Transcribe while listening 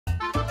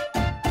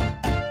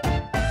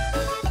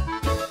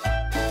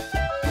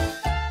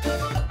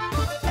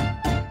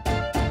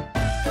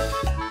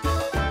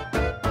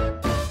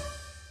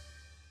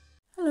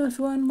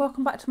everyone,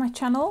 welcome back to my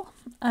channel.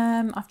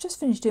 I've just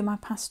finished doing my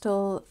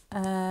pastel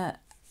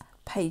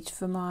page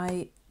for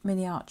my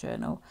mini art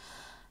journal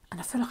and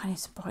I feel like I need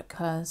some bright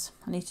colours.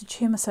 I need to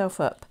cheer myself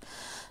up.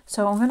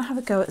 So I'm going to have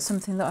a go at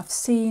something that I've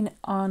seen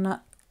on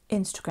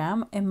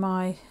Instagram, in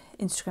my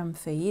Instagram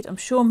feed. I'm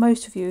sure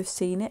most of you have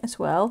seen it as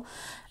well,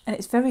 and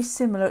it's very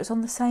similar. It's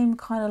on the same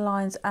kind of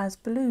lines as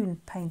balloon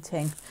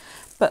painting,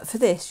 but for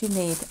this you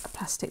need a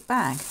plastic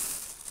bag.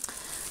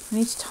 You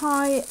need to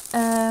tie,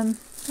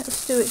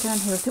 let's do it down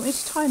here. I think we need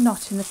to tie a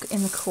knot in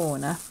the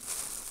corner.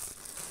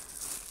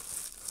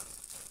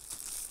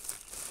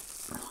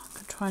 I'm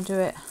going to try and do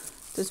it.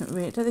 I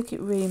don't think it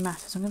really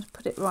matters. I'm going to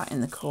put it right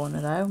in the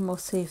corner though, and we'll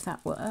see if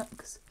that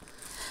works.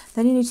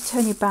 Then you need to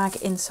turn your bag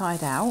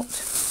inside out.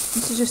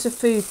 This is just a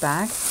food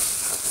bag,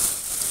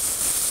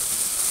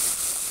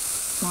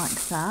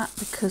 like that,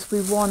 because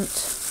we want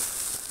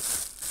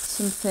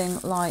something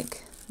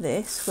like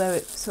this, where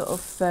it sort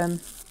of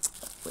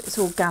it's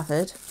all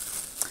gathered.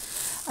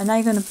 And now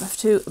you're going to have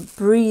to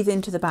breathe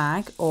into the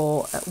bag,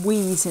 or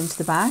wheeze into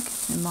the bag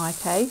in my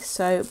case,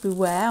 so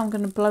beware. I'm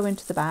going to blow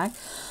into the bag.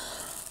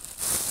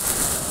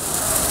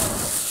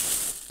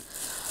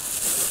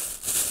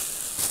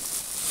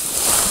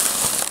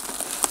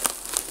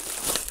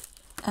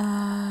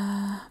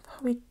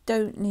 Probably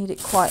don't need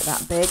it quite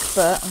that big,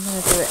 but I'm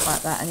going to do it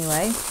like that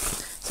anyway.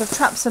 So I've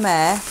trapped some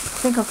air. I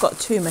think I've got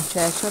too much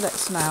air, so I'll let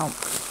some out.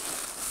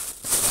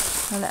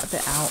 I'll let a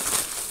bit out.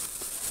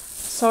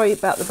 Sorry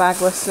about the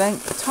bag rustling.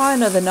 Tie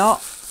another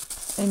knot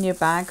in your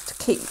bag to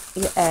keep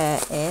your air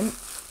in.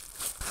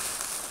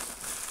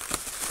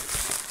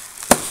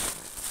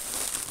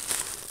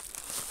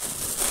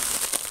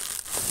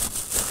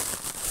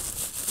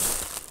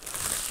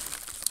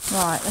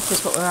 Right, this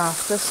is what we're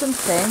after.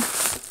 Something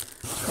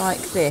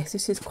like this.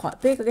 This is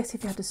quite big. I guess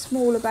if you had a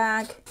smaller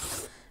bag,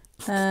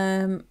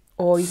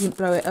 or you didn't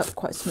blow it up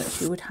quite so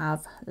much, you would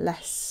have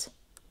less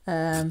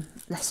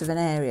of an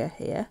area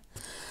here.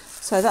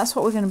 So that's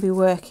what we're going to be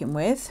working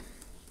with.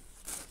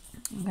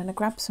 I'm going to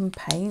grab some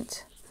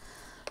paint.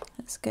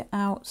 Let's get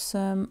out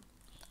some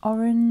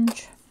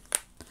orange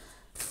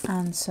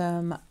and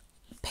some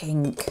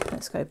pink.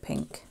 Let's go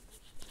pink.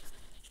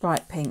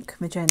 Bright pink,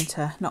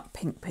 magenta, not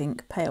pink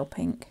pink, pale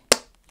pink.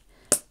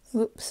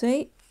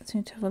 Whoopsie, I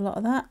seem to have a lot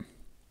of that.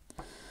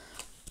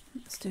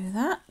 Let's do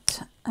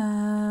that.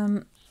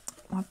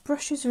 My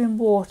brushes are in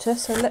water,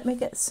 so let me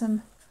get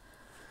some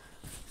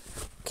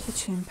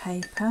kitchen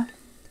paper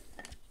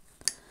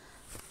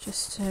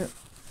just to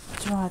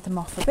dry them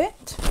off a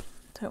bit.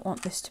 Don't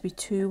want this to be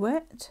too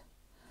wet.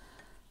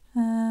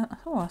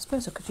 Oh, I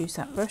suppose I could use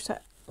that brush.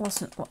 That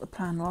wasn't what the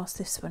plan was.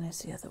 This one is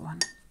the other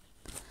one.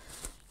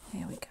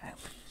 Here we go.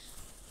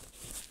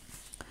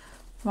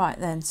 Right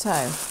then, so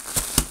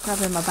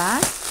grabbing my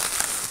bag,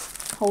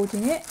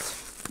 holding it,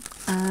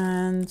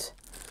 and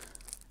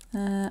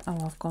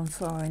oh, I've gone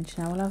for orange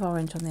now. We'll have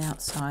orange on the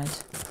outside.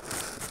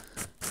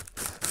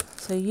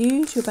 So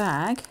use your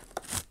bag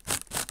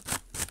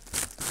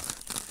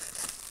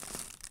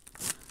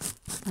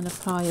and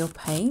apply your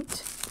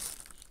paint,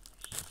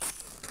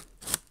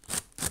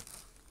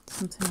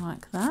 something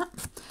like that.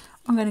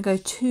 I'm going to go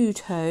two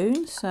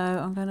tones, so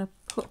I'm going to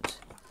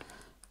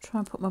try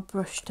and put my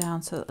brush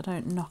down so that I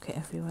don't knock it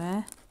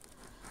everywhere,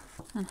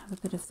 and have a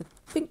bit of the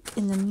pink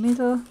in the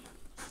middle.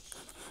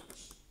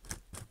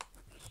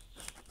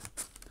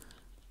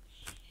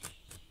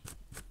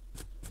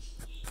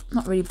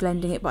 Not really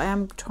blending it, but I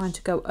am trying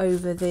to go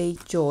over the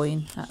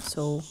join, that's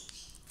all.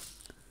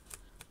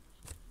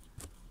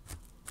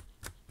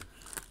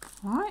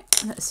 Right,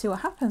 let's see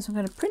what happens. I'm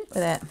going to print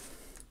with it.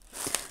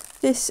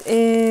 This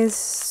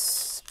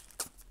is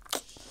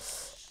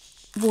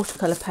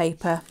watercolour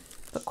paper,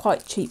 but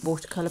quite cheap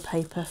watercolour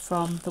paper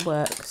from the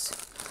works.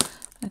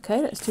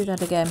 Okay, let's do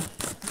that again.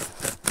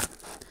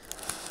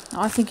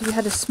 Now, I think if you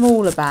had a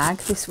smaller bag,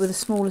 this with a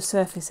smaller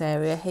surface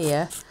area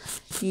here,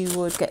 you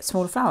would get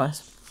smaller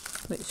flowers,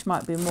 which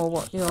might be more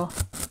what you're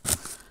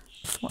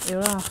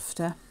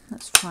after.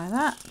 Let's try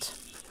that.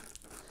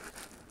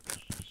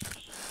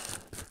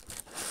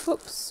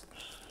 Whoops,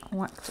 I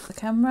whacked at the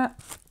camera.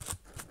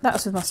 That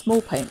was with my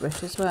small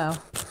paintbrush as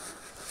well.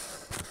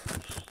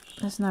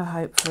 There's no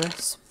hope for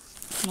us.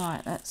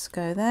 Right, let's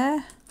go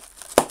there.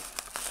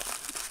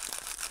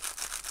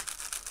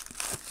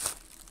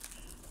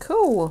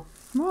 Cool.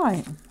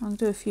 Right, I'll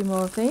do a few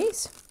more of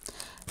these.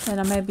 Then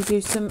I'll maybe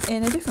do some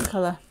in a different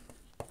colour.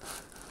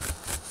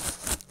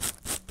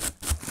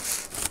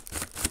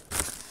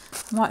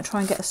 I might try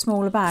and get a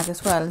smaller bag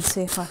as well and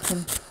see if I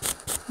can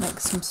make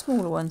some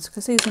smaller ones,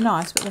 because these are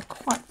nice, but they're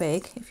quite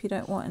big if you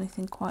don't want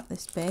anything quite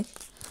this big.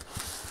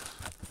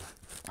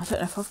 I don't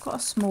know if I've got a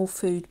small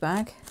food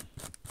bag.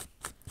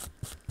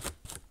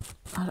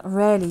 I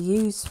rarely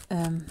use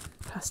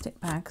plastic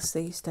bags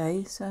these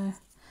days, so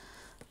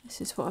this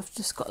is what I've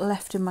just got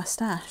left in my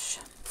stash.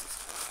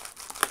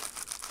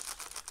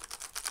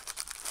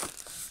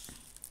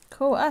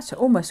 Cool, actually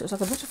almost looks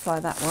like a butterfly,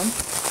 that one.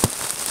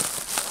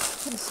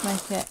 Let's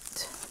make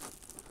it,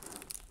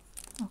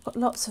 I've got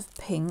lots of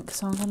pink,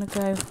 so I'm going to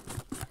go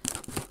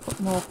put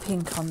more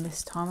pink on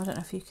this time. I don't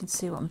know if you can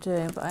see what I'm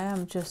doing, but I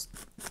am just,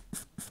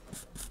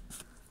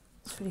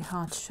 it's really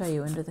hard to show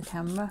you under the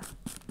camera.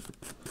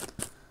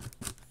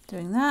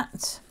 Doing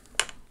that.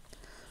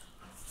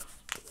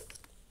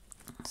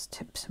 Let's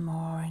tip some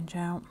more orange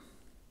out.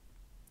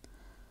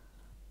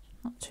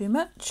 Not too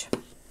much.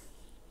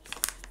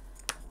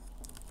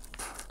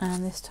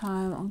 And this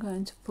time I'm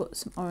going to put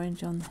some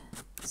orange on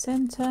the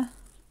centre.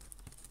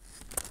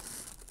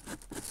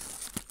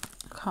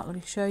 I can't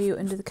really show you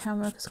under the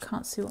camera because I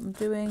can't see what I'm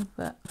doing,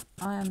 but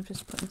I am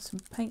just putting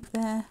some paint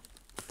there.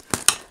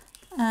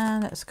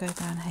 And let's go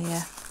down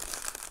here.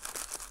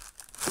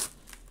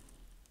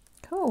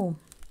 Cool.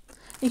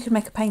 You could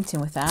make a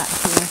painting with that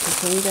if you wanted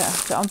to. You don't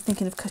have to. I'm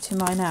thinking of cutting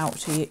mine out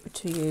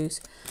to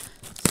use.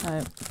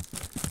 So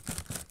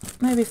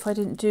maybe if I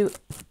didn't do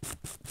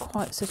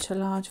quite such a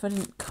large, if I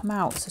didn't come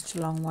out such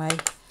a long way,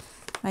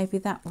 maybe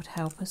that would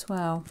help as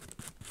well.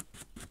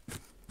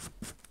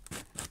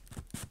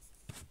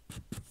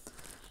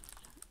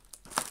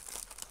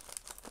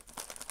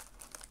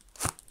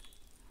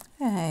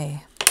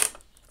 Okay,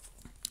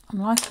 I'm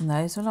liking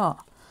those a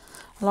lot.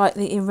 I like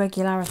the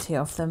irregularity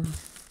of them.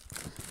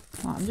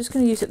 Right, I'm just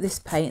going to use up this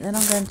paint, then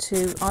I'm going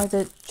to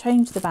either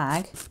change the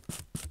bag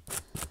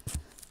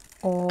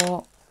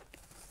or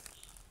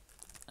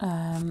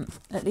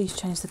at least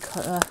change the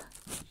colour.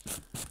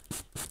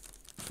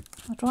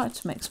 I'd like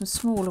to make some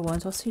smaller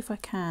ones. I'll see if I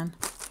can.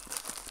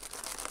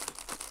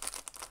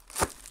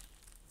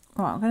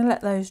 Right, I'm going to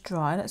let those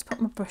dry. Let's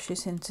put my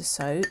brushes in to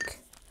soak.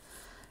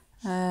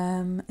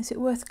 Is it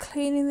worth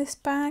cleaning this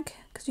bag?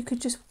 Because you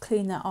could just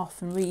clean that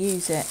off and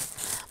reuse it.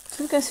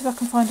 So I'm going to see if I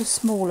can find a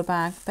smaller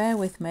bag. Bear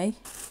with me.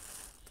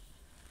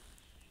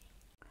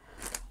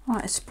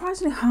 Right, it's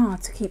surprisingly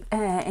hard to keep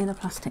air in a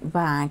plastic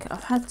bag.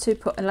 I've had to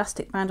put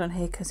elastic band on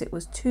here because it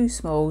was too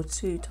small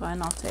to tie a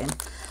knot in.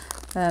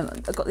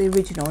 I've got the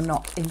original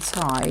knot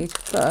inside,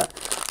 but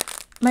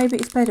maybe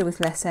it's better with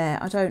less air.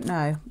 I don't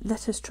know.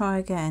 Let us try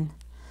again.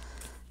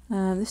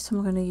 This time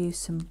I'm going to use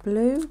some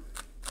blue.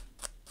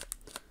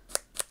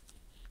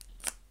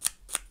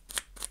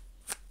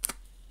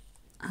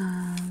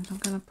 And I'm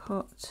going to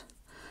put,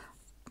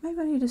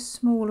 maybe I need a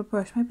smaller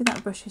brush. Maybe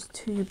that brush is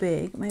too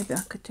big. Maybe I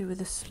could do with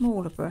a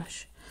smaller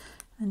brush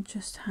and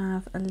just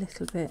have a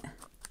little bit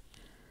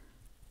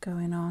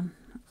going on.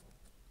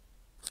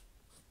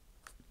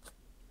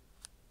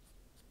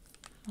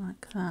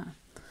 Like that.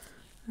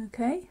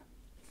 Okay,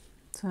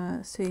 so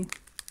let's see.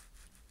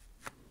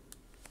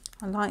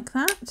 I like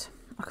that.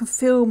 I can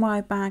feel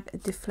my bag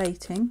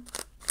deflating.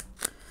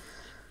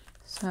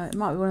 So it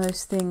might be one of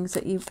those things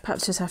that you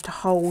perhaps just have to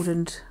hold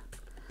and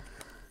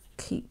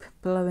keep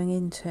blowing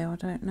into. I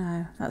don't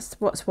know. That's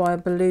why a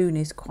balloon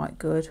is quite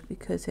good,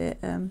 because it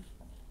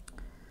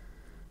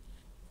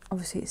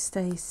obviously it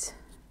stays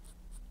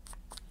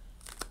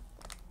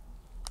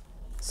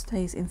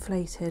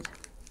inflated.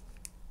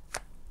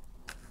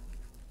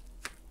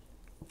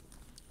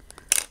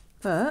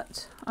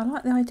 But I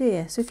like the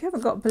idea. So if you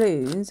haven't got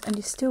balloons and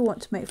you still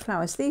want to make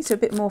flowers, these are a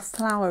bit more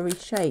flowery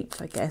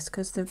shaped, I guess,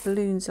 because the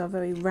balloons are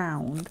very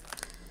round.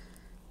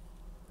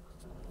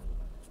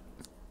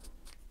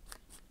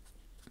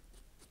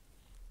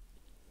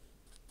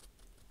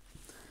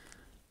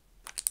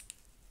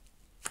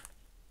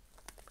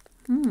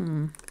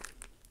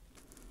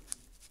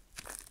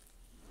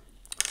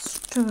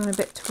 Struggling a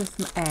bit with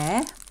some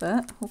air,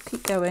 but we'll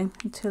keep going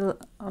until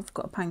I've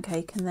got a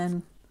pancake, and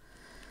then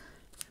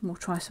we'll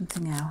try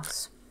something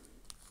else.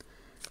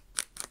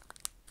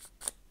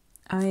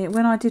 I mean,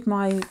 when I did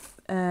my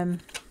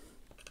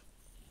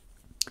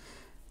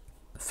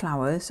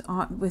flowers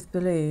with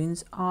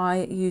balloons,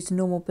 I used a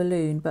normal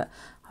balloon, but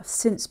I've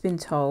since been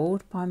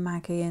told by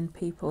Maggie and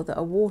people that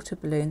a water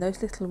balloon,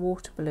 those little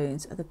water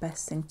balloons, are the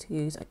best thing to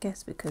use, I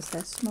guess because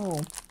they're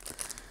small.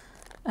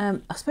 I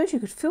suppose you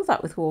could fill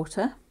that with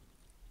water.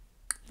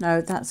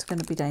 No, that's going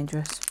to be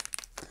dangerous.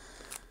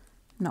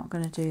 Not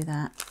going to do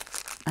that.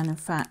 And in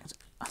fact,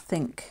 I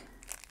think,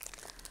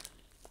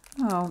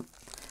 well,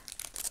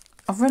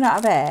 I've run out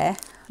of air,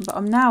 but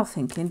I'm now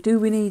thinking, do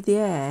we need the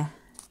air?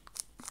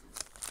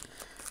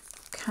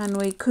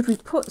 Could we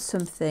put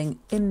something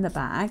in the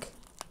bag,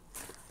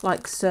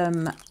 like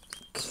some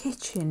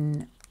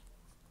kitchen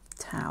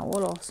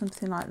towel or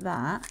something like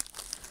that?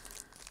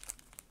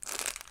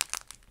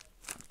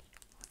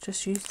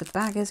 Just use the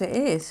bag as it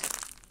is. I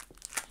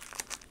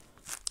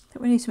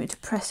think we need something to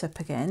press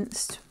up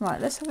against. Right,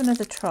 let's have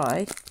another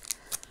try.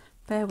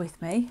 Bear with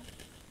me.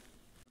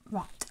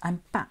 Right,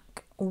 I'm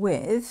back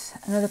with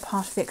another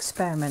part of the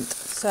experiment.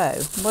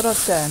 So, what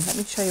I've done, let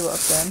me show you what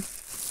I've done.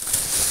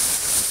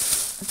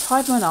 I've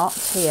tied my knot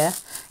here.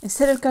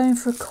 Instead of going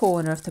for a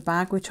corner of the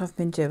bag, which I've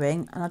been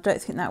doing, and I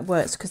don't think that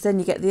works because then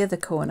you get the other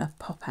corner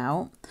pop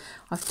out,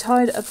 I've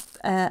tied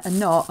a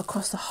knot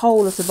across the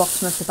whole of the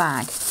bottom of the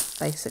bag,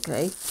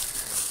 basically.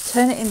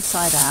 Turn it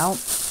inside out.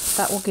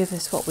 That will give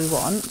us what we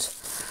want.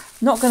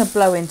 Not going to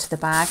blow into the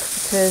bag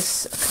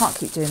because I can't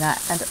keep doing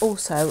that, and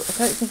also I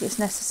don't think it's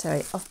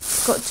necessary. I've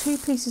got 2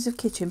 pieces of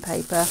kitchen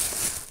paper.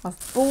 I've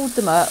balled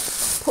them up,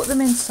 put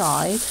them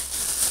inside,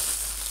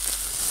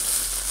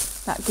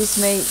 That gives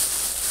me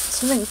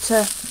something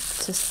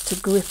to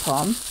grip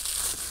on,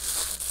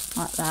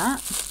 like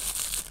that.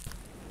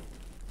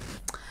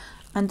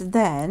 And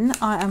then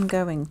I am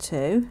going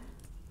to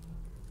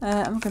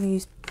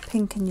use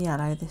pink and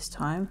yellow this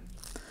time.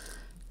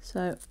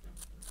 So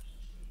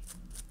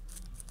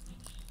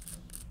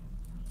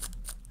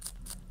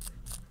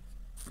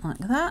like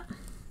that.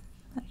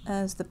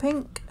 There's the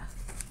pink.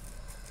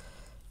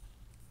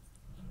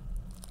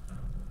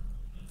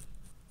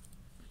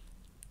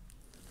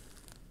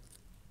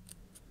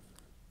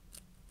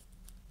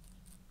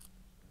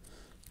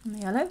 And the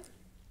yellow.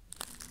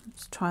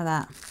 Let's try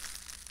that.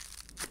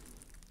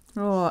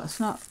 Oh, it's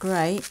not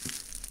great.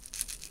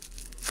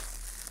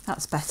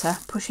 That's better.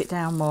 Push it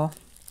down more.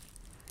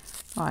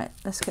 Right,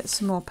 let's get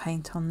some more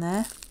paint on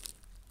there.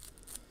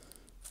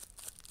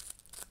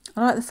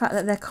 I like the fact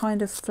that they're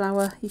kind of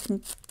flower. You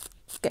can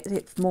get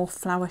it more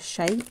flower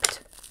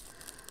shaped.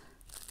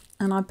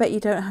 And I bet you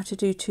don't have to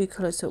do 2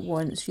 colours at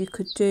once. You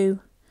could do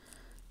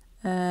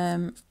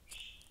the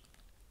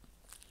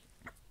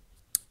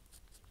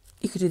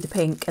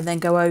pink and then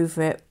go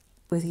over it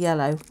with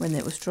yellow when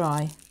it was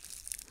dry.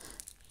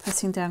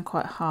 Pressing down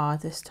quite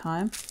hard this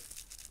time.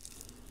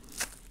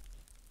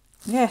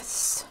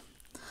 Yes,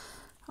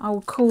 I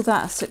will call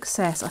that a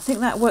success. I think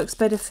that works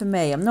better for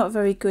me. I'm not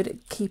very good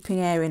at keeping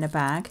air in a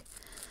bag,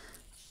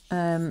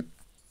 or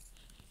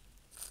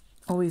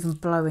even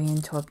blowing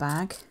into a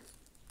bag.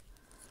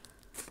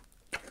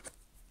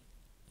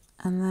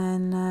 And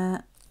then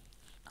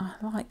I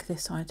like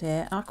this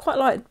idea. I quite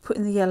like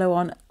putting the yellow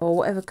on, or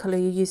whatever colour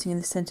you're using in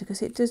the centre,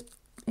 because it does,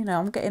 you know,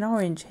 I'm getting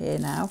orange here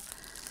now.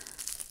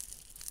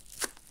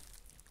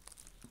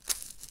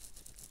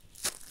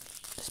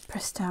 Just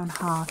press down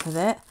hard with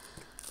it,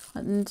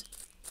 and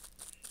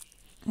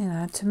you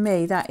know, to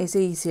me that is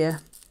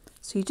easier.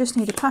 So you just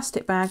need a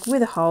plastic bag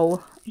with a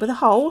hole,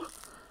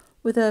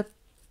 with a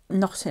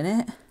knot in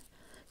it.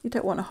 You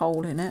don't want a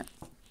hole in it.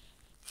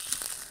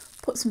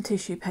 Put some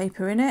tissue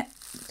paper in it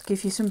to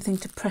give you something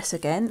to press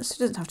against. It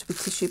doesn't have to be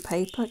tissue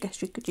paper. I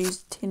guess you could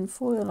use tin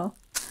foil or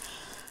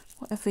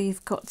whatever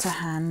you've got to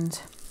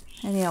hand.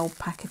 Any old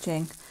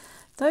packaging.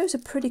 Those are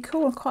pretty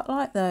cool. I quite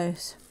like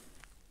those.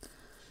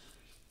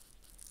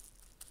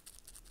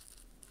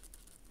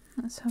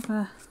 Let's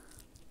have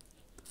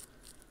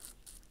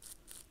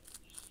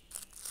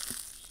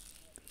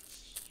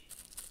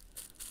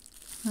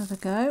another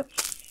go.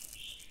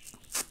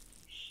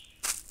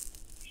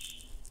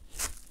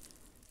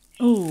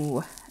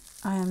 Ooh,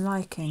 I am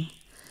liking.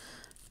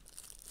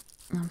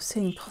 I'm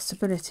seeing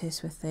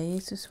possibilities with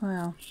these as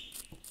well.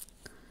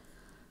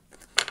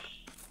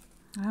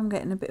 I'm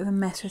getting a bit of a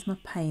mess with my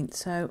paint,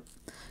 so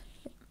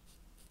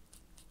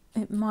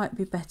it might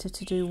be better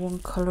to do one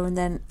colour and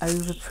then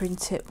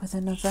overprint it with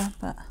another,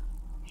 but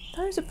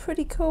those are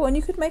pretty cool, and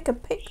you could make a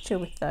picture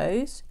with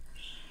those.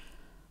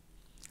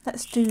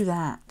 Let's do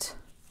that.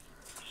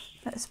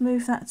 Let's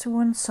move that to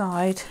one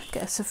side,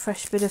 get us a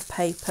fresh bit of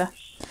paper.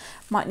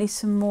 Might need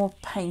some more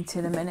paint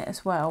in a minute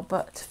as well,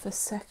 but for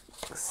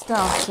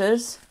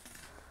starters,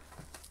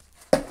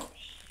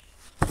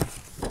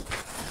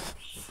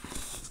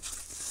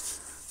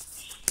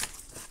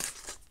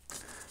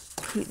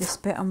 keep this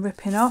bit I'm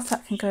ripping off.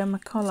 That can go in my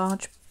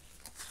collage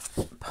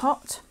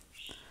pot.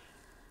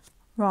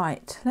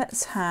 Right,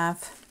 let's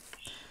have,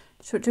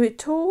 shall I do it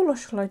tall or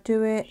shall I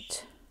do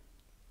it?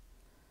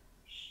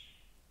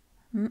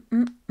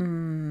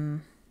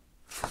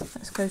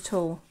 Let's go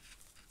tall.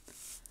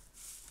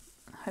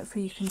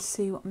 Hopefully you can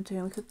see what I'm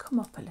doing. We could come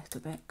up a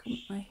little bit,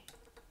 couldn't we?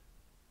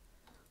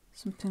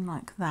 Something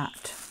like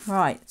that.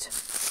 Right.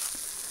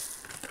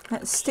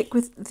 Let's stick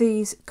with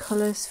these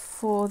colours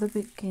for the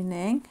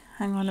beginning.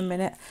 Hang on a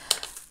minute.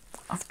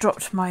 I've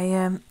dropped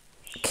my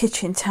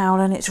kitchen towel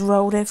and it's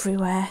rolled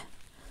everywhere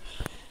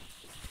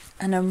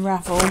and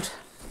unravelled.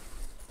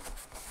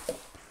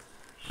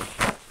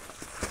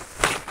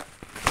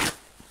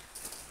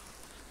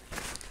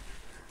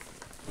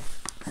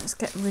 Let's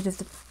get rid of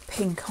the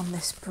pink on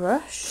this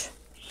brush.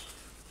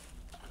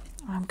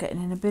 I'm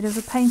getting in a bit of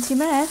a painty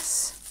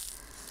mess,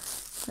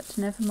 but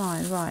never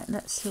mind. Right,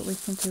 let's see what we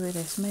can do with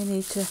this. May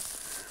need to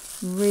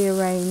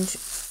rearrange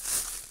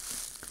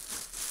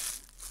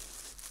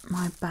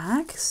my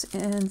bags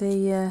and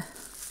the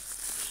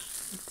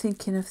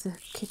thinking of the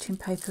kitchen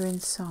paper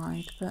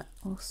inside, but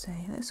we'll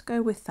see. Let's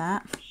go with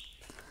that,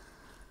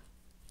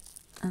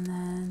 and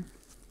then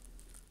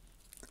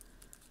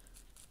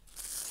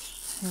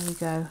here we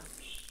go.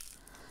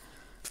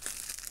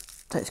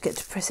 Don't forget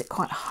to press it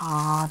quite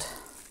hard.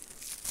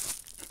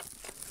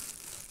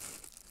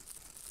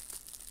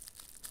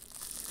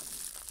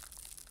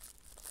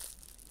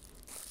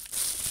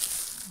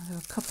 I'll do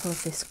a couple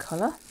of this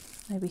colour,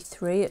 maybe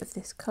 3 of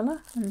this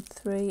colour and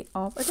 3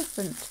 of a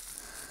different.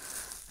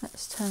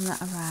 Let's turn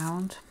that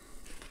around.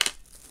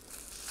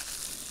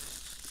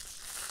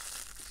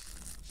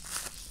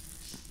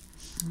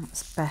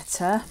 That's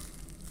better.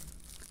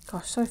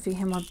 Gosh, sorry if you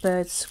hear my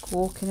birds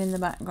squawking in the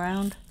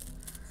background.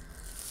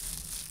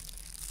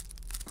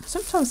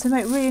 Sometimes they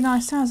make really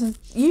nice sounds, and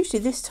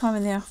usually this time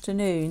in the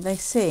afternoon they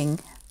sing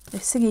They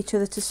sing each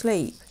other to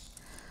sleep.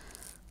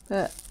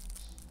 But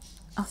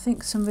I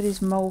think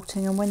somebody's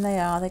moulting, and when they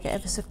are, they get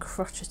ever so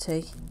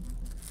crotchety.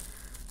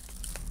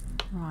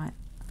 Right,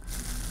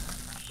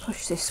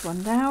 push this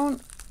one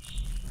down.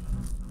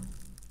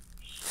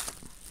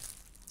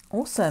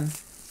 Awesome.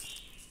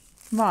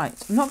 Right,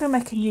 I'm not going to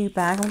make a new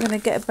bag. I'm going to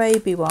get a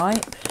baby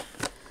wipe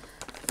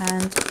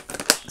and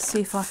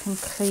see if I can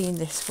clean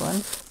this one.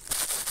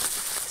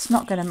 It's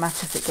not going to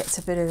matter if it gets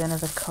a bit of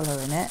another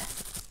colour in it.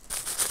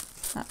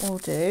 That will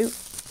do.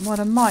 What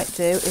I might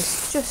do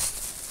is just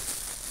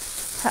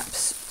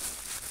perhaps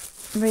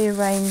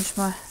rearrange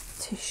my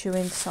tissue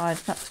inside,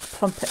 perhaps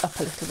plump it up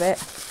a little bit,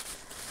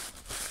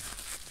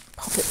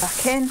 pop it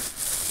back in,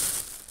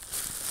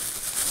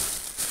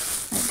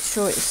 make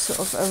sure it's sort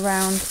of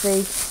around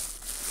the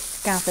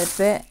gathered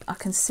bit. I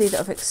can see that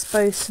I've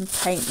exposed some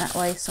paint that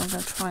way, so I'm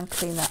going to try and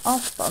clean that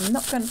off, but I'm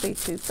not going to be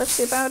too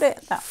fussy about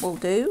it. That will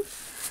do.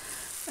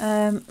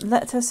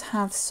 Let us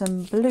have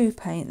some blue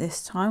paint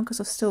this time, because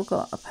I've still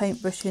got a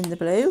paintbrush in the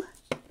blue.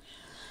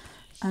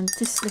 And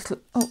this little,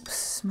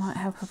 oops, might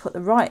help I put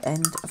the right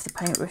end of the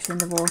paintbrush in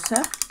the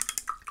water.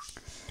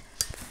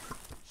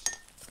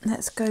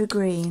 Let's go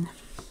green.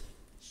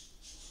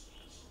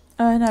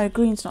 Oh no,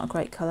 green's not a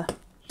great colour.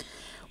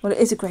 Well, it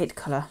is a great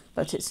colour,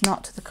 but it's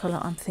not the colour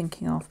I'm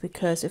thinking of,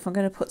 because if I'm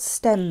going to put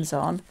stems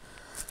on,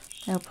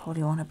 they'll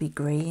probably want to be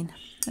green.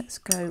 Let's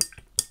go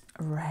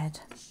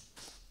red.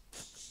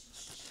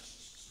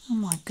 Oh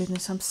my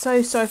goodness, I'm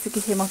so sorry for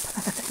giving my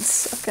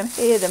plants. I can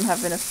hear them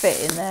having a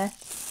fit in there.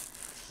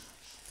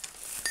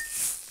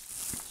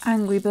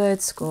 Angry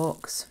bird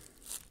squawks.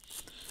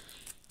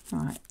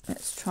 Right,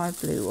 let's try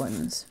blue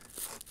ones.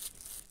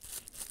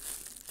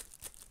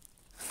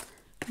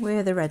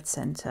 We're the red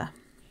centre.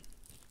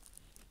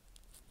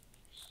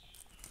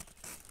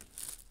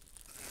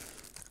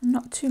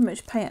 Not too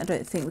much paint, I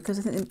don't think, because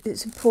I think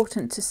it's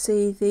important to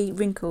see the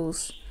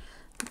wrinkles,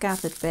 the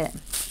gathered bit.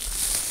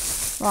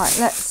 Right,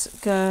 let's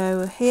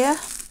go here.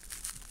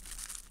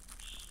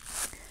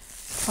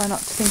 Try not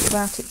to think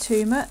about it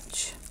too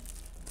much.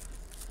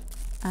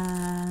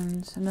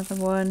 And another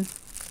one.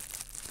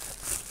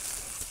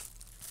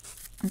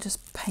 I'm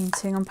just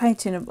painting. I'm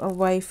painting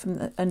away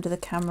from under the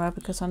camera,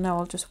 because I know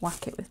I'll just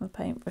whack it with my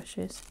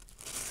paintbrushes.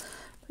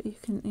 But you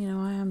can, you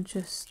know, I am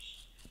just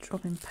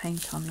dropping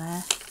paint on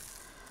there.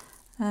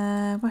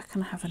 Where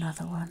can I have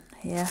another one?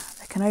 Here.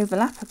 They can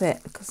overlap a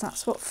bit, because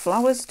that's what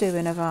flowers do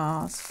in a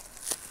vase.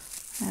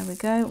 There we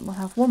go. We'll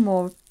have one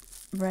more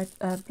red,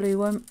 blue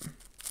one.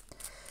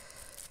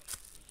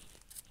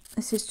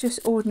 This is just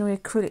ordinary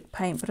acrylic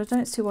paint, but I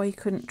don't see why you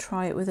couldn't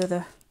try it with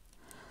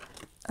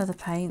other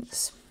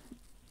paints.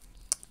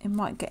 It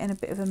might get in a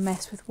bit of a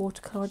mess with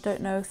watercolour. I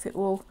don't know if it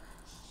will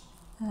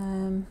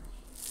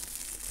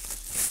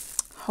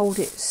hold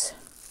its,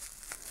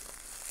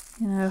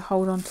 you know,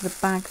 hold on to the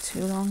bag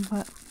too long,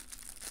 but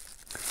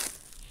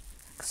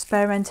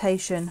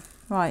experimentation.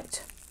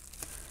 Right,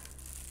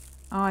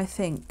 I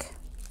think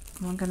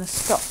I'm going to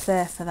stop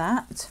there for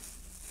that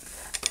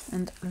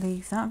and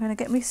leave that. I'm going to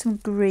get me some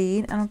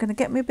green, and I'm going to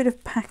get me a bit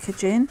of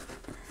packaging.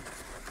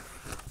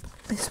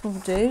 This will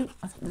do.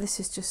 This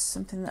is just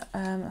something that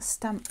a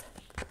stamp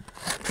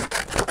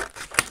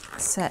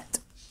set.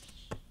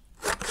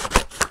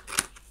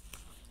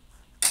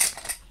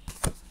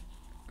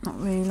 Not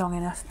really long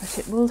enough, but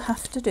it will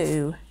have to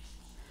do.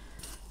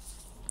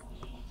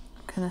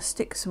 I'm going to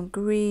stick some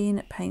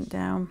green paint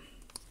down.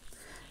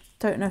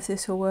 Don't know if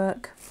this will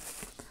work.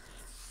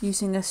 I'm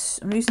using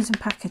some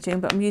packaging,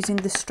 but I'm using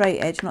the straight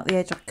edge, not the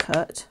edge I've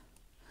cut.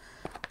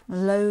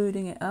 I'm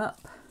loading it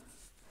up.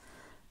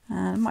 And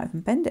I might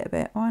even bend it a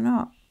bit, why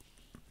not?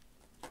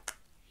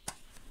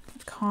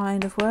 It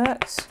kind of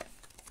works.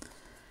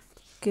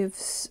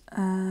 Gives,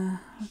 I'll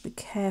be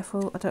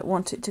careful, I don't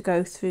want it to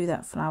go through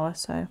that flower,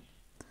 so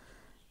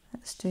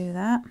let's do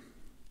that.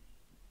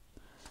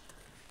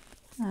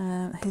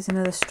 Here's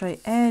another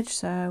straight edge,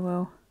 so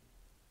we'll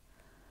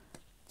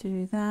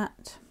do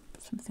that,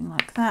 something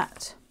like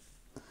that.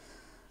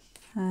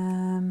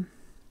 And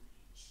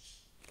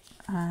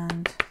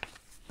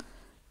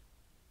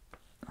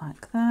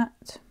like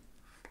that.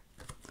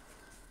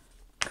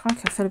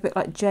 Crikey, I feel a bit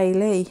like Jay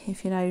Lee,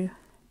 if you know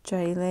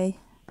Jay Lee.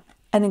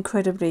 An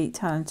incredibly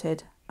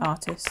talented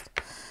artist.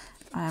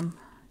 I am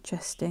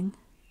jesting,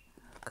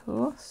 of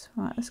course.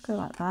 Right, let's go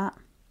like that.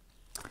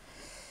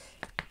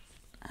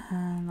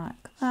 And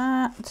like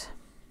that.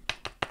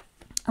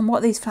 And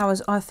what these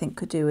flowers I think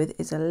could do with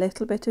is a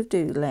little bit of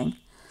doodling,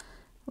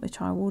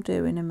 which I will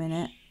do in a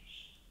minute.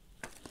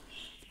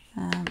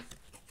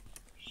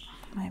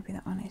 Maybe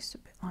that one is a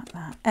bit like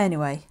that.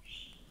 Anyway,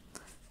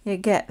 you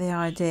get the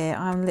idea.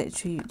 I'm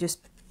literally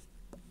just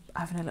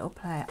having a little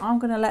play. I'm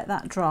going to let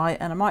that dry,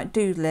 and I might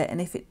doodle it, and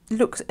if it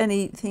looks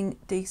anything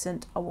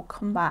decent, I will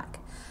come back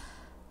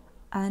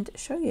and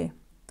show you.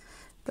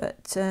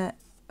 But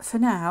for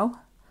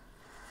now,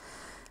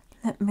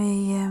 let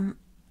me oh,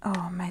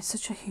 I made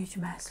such a huge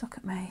mess. Look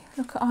at me.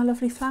 Look at our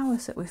lovely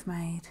flowers that we've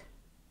made.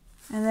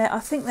 And I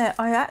think that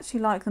I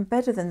actually like them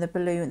better than the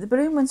balloon. The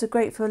balloon ones are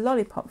great for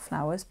lollipop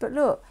flowers, but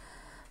look,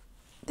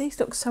 these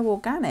look so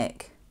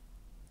organic,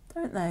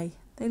 don't they?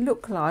 They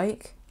look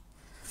like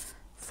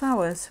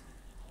flowers.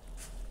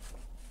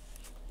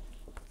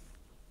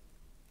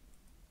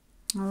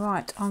 All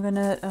right,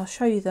 I'll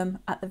show you them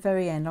at the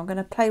very end. I'm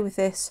gonna play with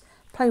this,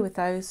 play with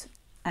those,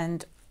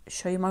 and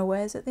show you my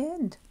wares at the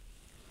end.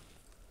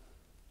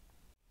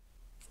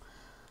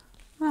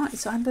 Right,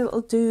 so I had a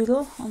little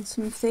doodle on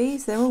some of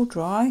these. They're all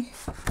dry,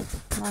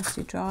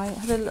 nicely dry. I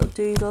had a little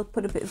doodle,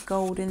 put a bit of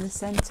gold in the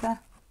centre,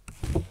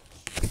 and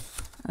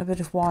a bit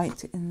of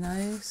white in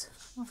those.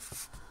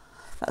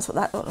 That's what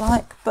that looked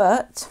like.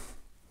 But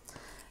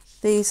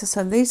these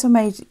are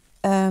made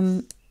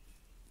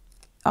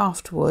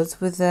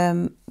afterwards with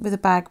a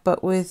bag,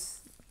 but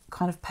with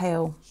kind of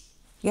pale,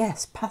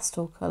 yes,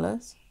 pastel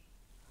colours.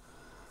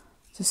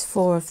 Just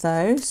 4 of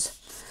those.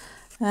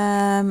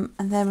 And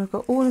then we've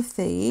got all of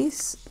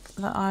these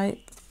that I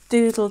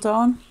doodled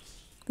on.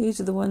 These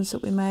are the ones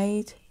that we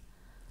made.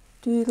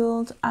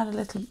 Doodled,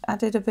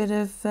 added a bit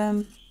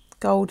of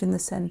gold in the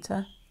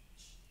centre.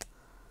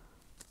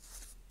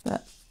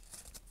 But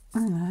I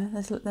don't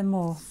know, they're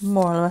more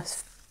or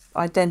less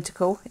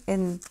identical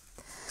in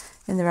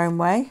their own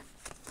way.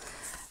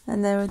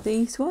 And there are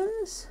these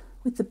ones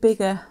with the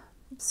bigger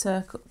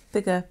circle,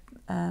 bigger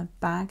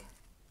bag.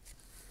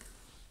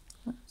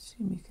 I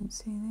assume you can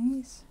see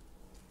these.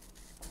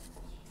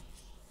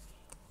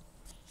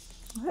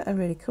 They're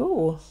really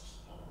cool.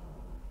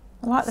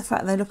 I like the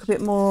fact they look a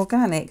bit more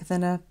organic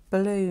than a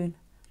balloon.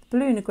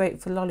 Balloon are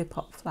great for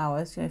lollipop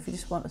flowers, you know, if you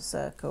just want a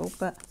circle,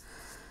 but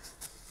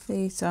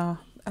these are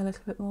a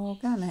little bit more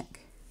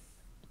organic.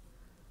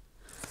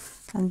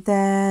 And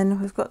then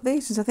we've got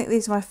these ones. I think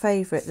these are my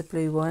favourite, the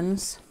blue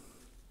ones.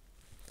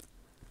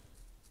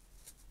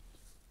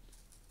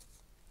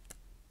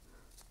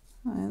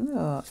 Oh,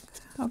 look,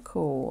 how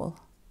cool.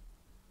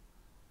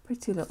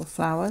 Pretty little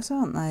flowers,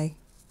 aren't they?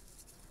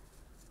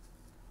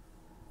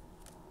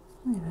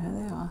 You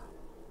know, they are.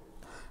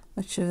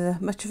 Much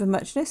of a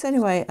muchness.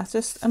 Anyway,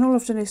 and all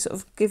I've done is sort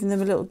of given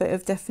them a little bit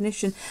of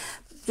definition.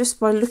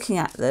 Just by looking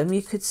at them,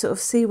 you could sort of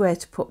see where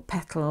to put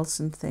petals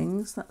and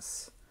things.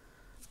 That's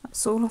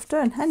all I've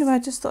done. Anyway, I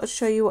just thought I'd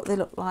show you what they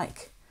look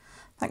like.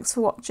 Thanks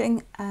for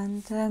watching,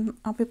 and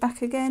I'll be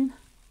back again,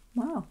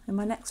 well, in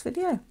my next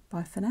video.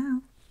 Bye for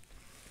now.